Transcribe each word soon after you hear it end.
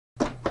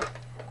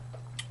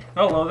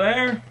Hello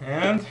there,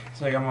 and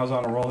so I was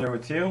on a roll here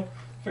with you.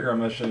 Figure I'm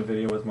gonna show a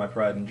video with my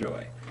pride and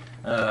joy.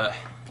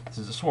 This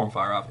is a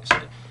Swarmfire,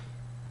 obviously.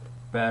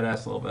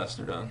 Badass little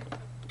bastard.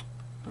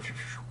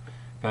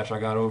 Patch I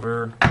got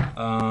over.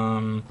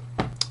 I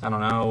don't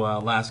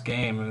know. Last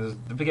game, it was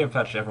the big game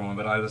patch to everyone,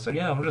 but I just said,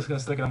 yeah, I'm just gonna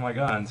stick it on my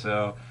gun.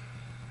 So,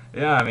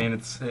 yeah, I mean,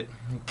 it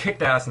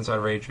kicked ass inside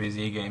of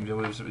HVZ games.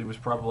 It was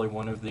probably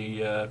one of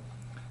the.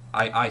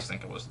 I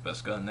think it was the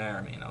best gun there.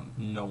 I mean,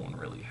 no one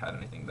really had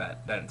anything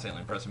that insanely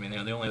impressive. I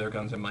mean, the only other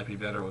guns that might be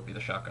better would be the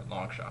shotgun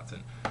long shots,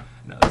 and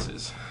no, this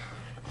is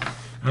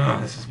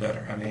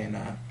better. I mean,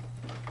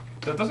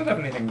 so it doesn't have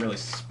anything really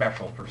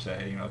special per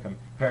se,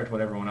 compared to what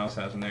everyone else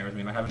has in there. I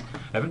mean, I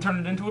haven't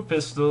turned it into a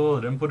pistol.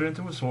 I didn't put it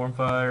into a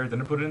Swarmfire.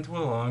 Didn't put it into a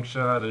long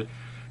shot. I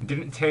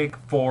didn't take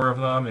 4 of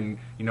them and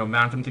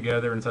mount them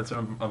together inside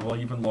some of an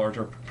even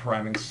larger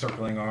priming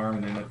circling arm,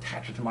 and then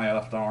attach it to my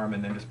left arm,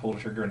 and then just pull the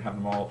trigger and have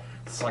them all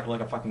cycle like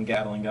a fucking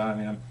Gatling gun.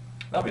 I mean,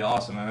 that'd be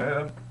awesome.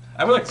 I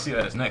would like to see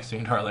that as next, to be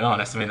entirely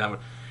honest. I mean, that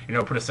would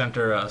put a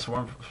center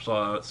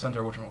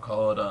center,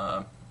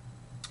 whatchamacallit,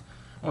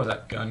 what was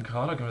that gun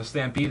called? A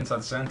Stampede inside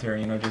the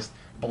center, just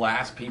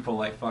blast people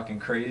like fucking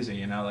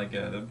crazy,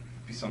 that'd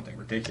be something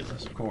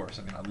ridiculous, of course.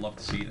 I mean, I'd love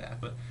to see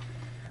that, but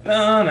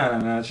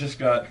no, it's just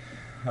got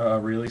a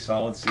really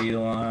solid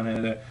seal on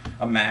it,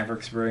 a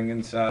Maverick spring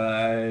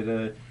inside,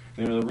 the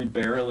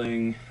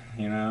rebarreling,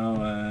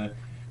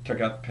 took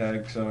out the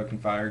peg so it can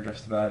fire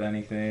just about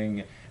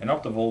anything, and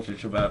up the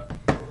voltage about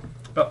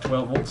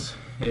 12 volts.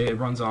 It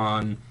runs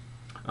on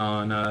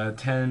 10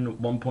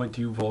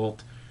 1.2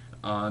 volt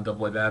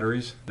AA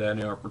batteries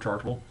that are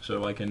rechargeable,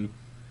 so I can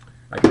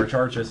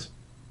recharge this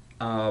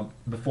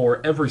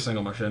before every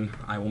single mission.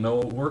 I will know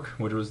it will work,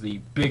 which was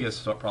the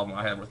biggest problem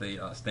I had with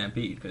a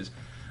Stampede, because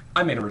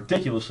I made a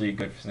ridiculously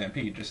good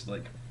Stampede, just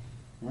like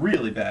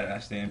really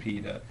badass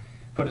Stampede.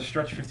 Put a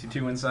stretch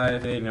 52 inside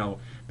of it,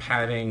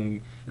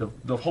 padding,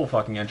 the whole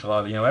fucking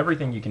enchilada,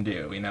 everything you can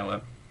do,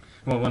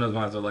 well, one of the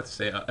ones I like to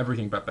say,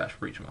 everything but bash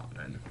breach mode,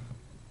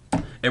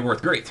 and it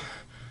worked great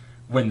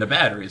when the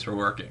batteries were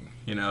working.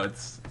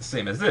 It's the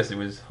same as this. It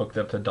was hooked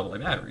up to AA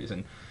batteries,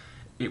 and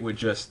it would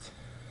just,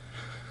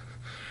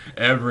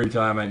 every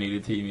time I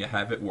needed to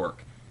have it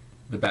work,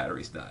 the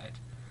batteries died.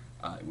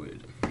 I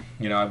would,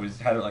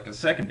 had it like a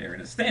secondary,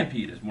 and a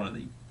Stampede is one of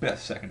the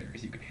best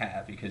secondaries you could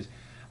have, because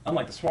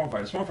unlike the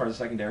Swarmfire is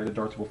secondary, the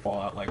darts will fall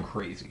out like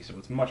crazy, so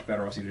it's much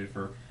better off suited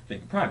for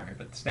being primary.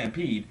 But the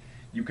Stampede,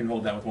 you can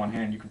hold that with one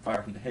hand, you can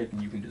fire from the hip, and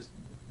you can just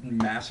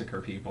massacre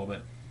people.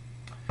 But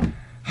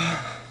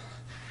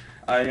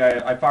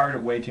I fired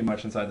it way too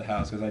much inside the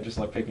house, because I just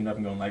like picking it up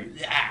and going like,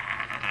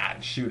 yeah,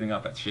 and shooting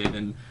up at shit,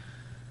 and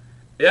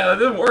yeah, that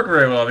didn't work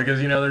very well,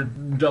 because they're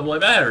AA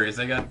batteries.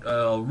 They got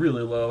a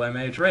really low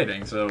MH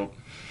rating, so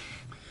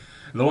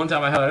the one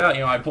time I held it out,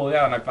 I pulled it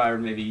out and I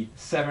fired maybe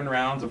 7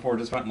 rounds before it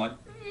just went like,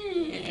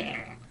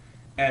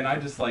 and I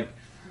just like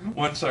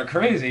went so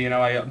crazy,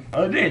 I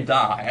didn't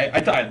die. I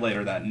died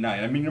later that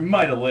night. I mean, it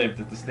might have lived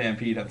if the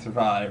Stampede had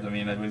survived. I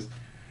mean, it was,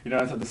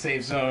 it's at the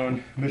safe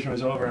zone, mission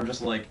was over, I'm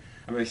just like,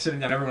 sitting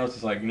down, everyone else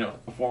is like,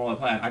 before my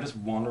plan, I just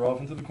wander off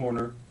into the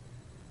corner,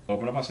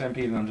 open up my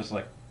Stampede, and I'm just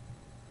like,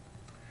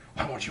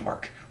 why won't you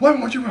work? Why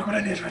won't you work when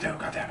I need you to do?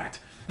 God damn it!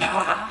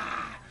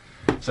 Ah!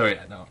 So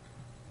yeah, no.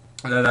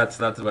 That's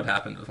what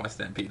happened with my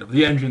Stampede.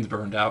 The engine's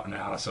burned out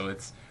now, so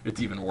it's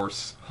even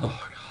worse.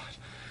 Oh god,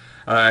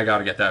 I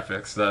gotta get that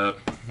fixed as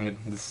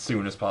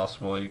soon as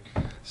possible. I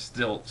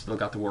still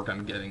got to work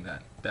on getting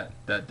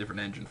that different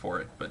engine for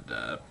it,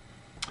 but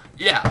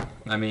yeah,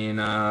 I mean,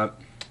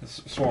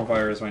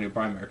 Swarmfire is my new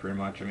primary, pretty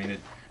much. I mean, it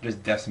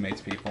just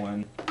decimates people,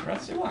 and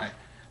let's see why.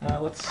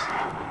 Let's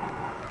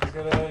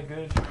get a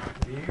good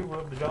view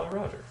of the Jolly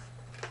Roger.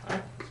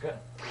 Alright, let's go.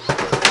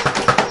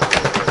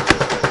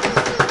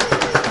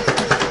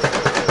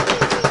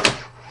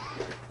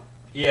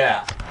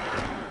 Yeah.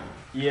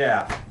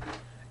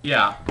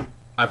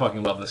 I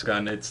fucking love this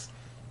gun.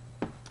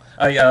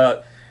 I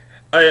don't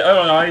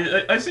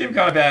know. I seem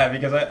kind of bad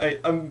because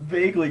I'm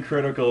vaguely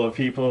critical of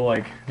people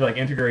like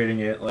integrating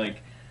it,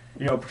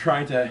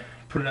 trying to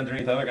put it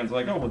underneath other guns.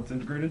 Like, oh, well, it's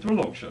integrated into a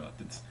long shot.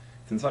 It's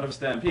inside of a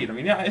Stampede. I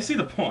mean, yeah, I see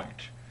the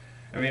point.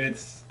 I mean,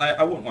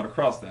 I wouldn't want to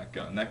cross that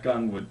gun. That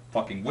gun would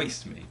fucking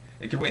waste me.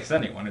 It could waste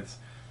anyone. It's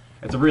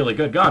a really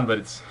good gun,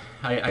 but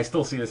I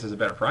still see this as a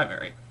better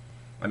primary.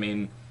 I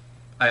mean,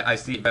 I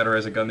see it better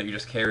as a gun that you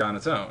just carry on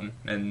its own,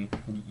 and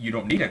you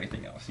don't need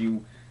anything else.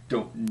 You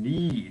don't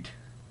need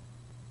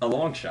a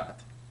long shot.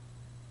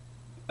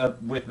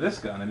 With this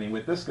gun, of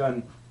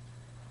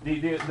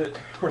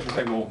course you're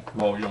saying,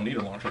 well, you don't need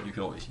a long shot, you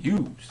can always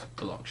use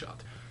the long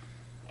shot.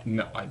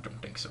 No, I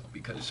don't think so,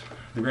 because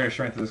the greatest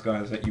strength of this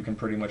gun is that you can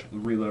pretty much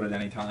reload at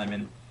any time,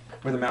 and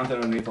with it mounted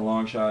underneath the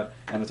long shot,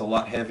 and it's a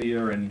lot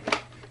heavier, and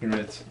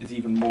it's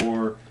even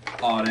more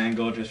odd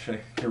angle just to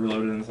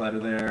reload it inside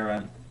of there.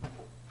 And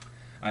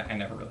I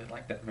never really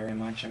liked that very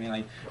much. I mean,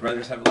 I'd rather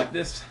just have it like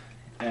this,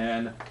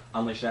 and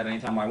unleash that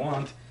anytime I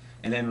want,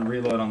 and then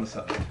reload on the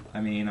side.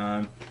 One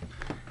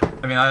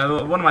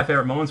of my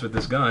favorite moments with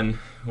this gun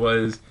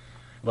was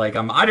Like,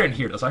 I didn't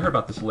hear this. I heard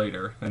about this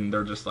later, and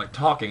they're just like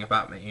talking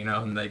about me, you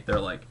know, and they're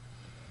like,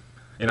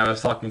 you know, I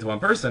was talking to one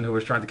person who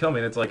was trying to kill me,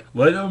 and it's like,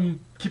 let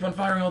him keep on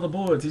firing all the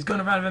bullets. He's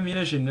gonna run out of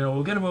ammunition. You know,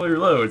 we'll get him when he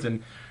reloads.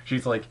 And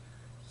she's like,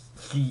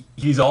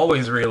 he's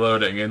always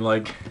reloading, and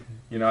like,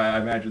 you know, I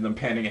imagine them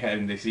panning ahead,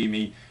 and they see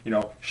me, you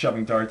know,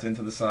 shoving darts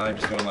into the side,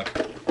 just going like,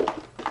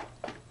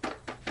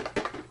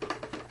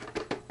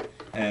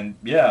 and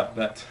yeah,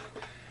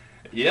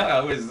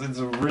 it's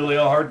really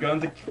a hard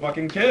gun to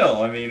fucking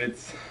kill. I mean,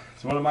 it's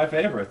one of my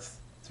favorites.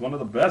 It's one of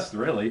the best,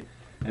 really.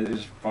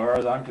 As far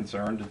as I'm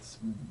concerned, it's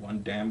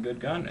one damn good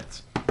gun.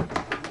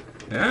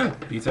 Yeah,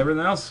 beats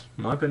everything else,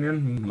 in my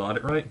opinion. Mod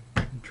it right,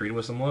 treat it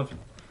with some love.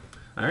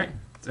 Alright,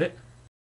 that's it.